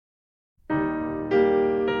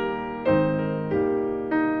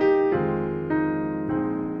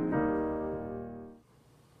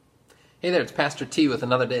Hey there, it's Pastor T with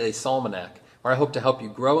another Daily Psalmanac, where I hope to help you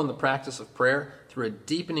grow in the practice of prayer through a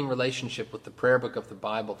deepening relationship with the prayer book of the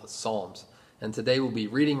Bible, the Psalms. And today we'll be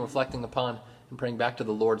reading, reflecting upon, and praying back to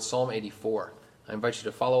the Lord, Psalm 84. I invite you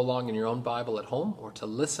to follow along in your own Bible at home or to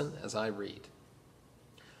listen as I read.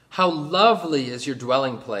 How lovely is your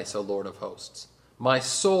dwelling place, O Lord of hosts! My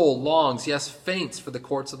soul longs, yes, faints for the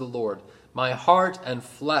courts of the Lord. My heart and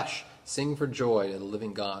flesh sing for joy to the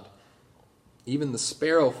living God. Even the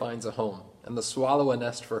sparrow finds a home, and the swallow a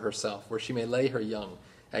nest for herself, where she may lay her young.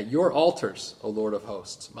 At your altars, O Lord of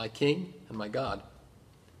hosts, my King and my God.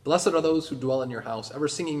 Blessed are those who dwell in your house, ever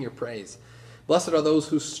singing your praise. Blessed are those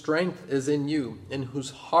whose strength is in you, in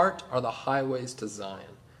whose heart are the highways to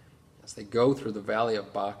Zion. As they go through the valley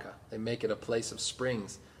of Baca, they make it a place of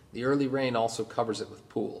springs. The early rain also covers it with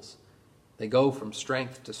pools. They go from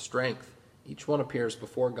strength to strength. Each one appears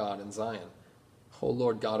before God in Zion. O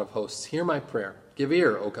Lord God of hosts, hear my prayer. Give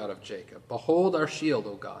ear, O God of Jacob. Behold our shield,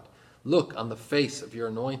 O God. Look on the face of your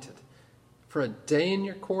anointed. For a day in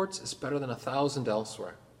your courts is better than 1,000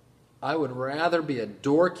 elsewhere. I would rather be a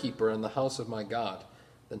doorkeeper in the house of my God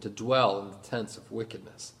than to dwell in the tents of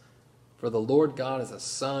wickedness. For the Lord God is a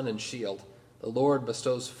sun and shield. The Lord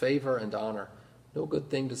bestows favor and honor. No good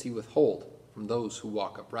thing does he withhold from those who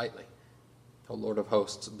walk uprightly. O Lord of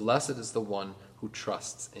hosts, blessed is the one who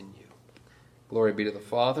trusts in you. Glory be to the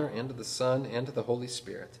Father, and to the Son, and to the Holy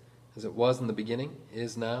Spirit, as it was in the beginning,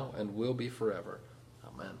 is now, and will be forever.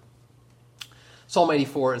 Amen. Psalm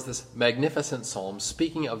 84 is this magnificent psalm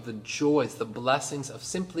speaking of the joys, the blessings of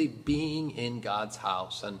simply being in God's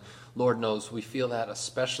house. And Lord knows we feel that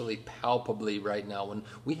especially palpably right now when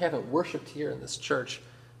we haven't worshiped here in this church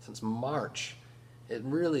since March. It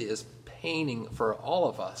really is paining for all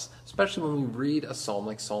of us, especially when we read a psalm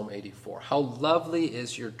like Psalm 84. How lovely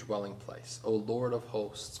is your dwelling place, O Lord of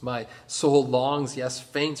hosts! My soul longs, yes,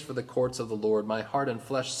 faints for the courts of the Lord. My heart and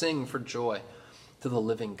flesh sing for joy to the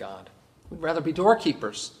living God. We'd rather be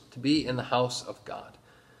doorkeepers to be in the house of God.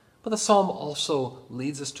 But the psalm also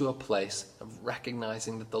leads us to a place of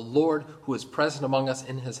recognizing that the Lord who is present among us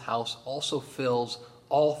in his house also fills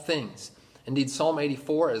all things. Indeed, Psalm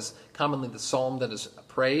 84 is commonly the psalm that is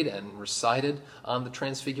prayed and recited on the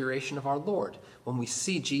transfiguration of our Lord. When we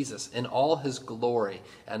see Jesus in all his glory,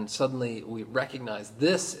 and suddenly we recognize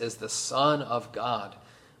this is the Son of God.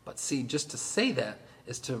 But see, just to say that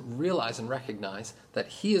is to realize and recognize that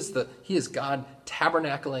he is God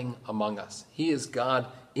tabernacling among us. He is God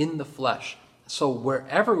in the flesh. So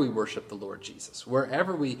wherever we worship the Lord Jesus,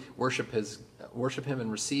 wherever we worship him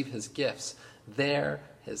and receive his gifts, there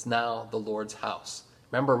is now the Lord's house.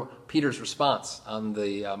 Remember Peter's response on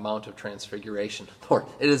the Mount of Transfiguration. Lord,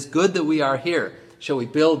 it is good that we are here. Shall we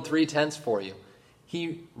build 3 tents for you?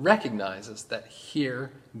 He recognizes that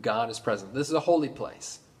here God is present. This is a holy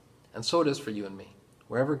place. And so it is for you and me.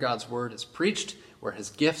 Wherever God's word is preached, where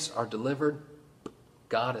his gifts are delivered,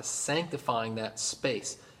 God is sanctifying that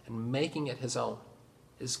space and making it his own.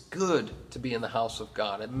 It is good to be in the house of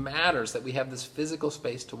God. It matters that we have this physical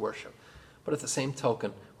space to worship. But at the same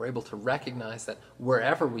token, we're able to recognize that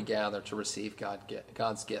wherever we gather to receive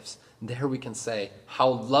God's gifts, there we can say, how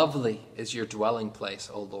lovely is your dwelling place,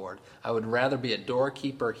 O Lord. I would rather be a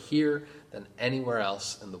doorkeeper here than anywhere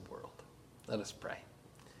else in the world. Let us pray.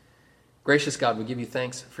 Gracious God, we give you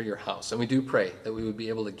thanks for your house, and we do pray that we would be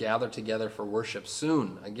able to gather together for worship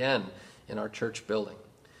soon, again, in our church building.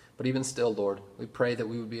 But even still, Lord, we pray that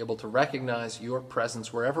we would be able to recognize your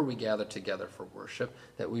presence wherever we gather together for worship,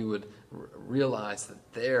 that we would realize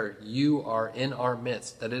that there you are in our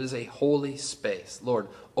midst, that it is a holy space. Lord,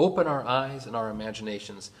 open our eyes and our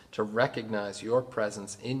imaginations to recognize your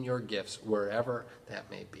presence in your gifts wherever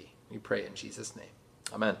that may be. We pray in Jesus' name.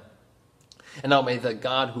 Amen. And now may the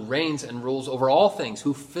God who reigns and rules over all things,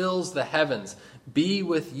 who fills the heavens, be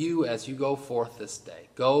with you as you go forth this day.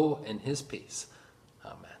 Go in his peace.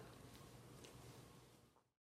 Amen.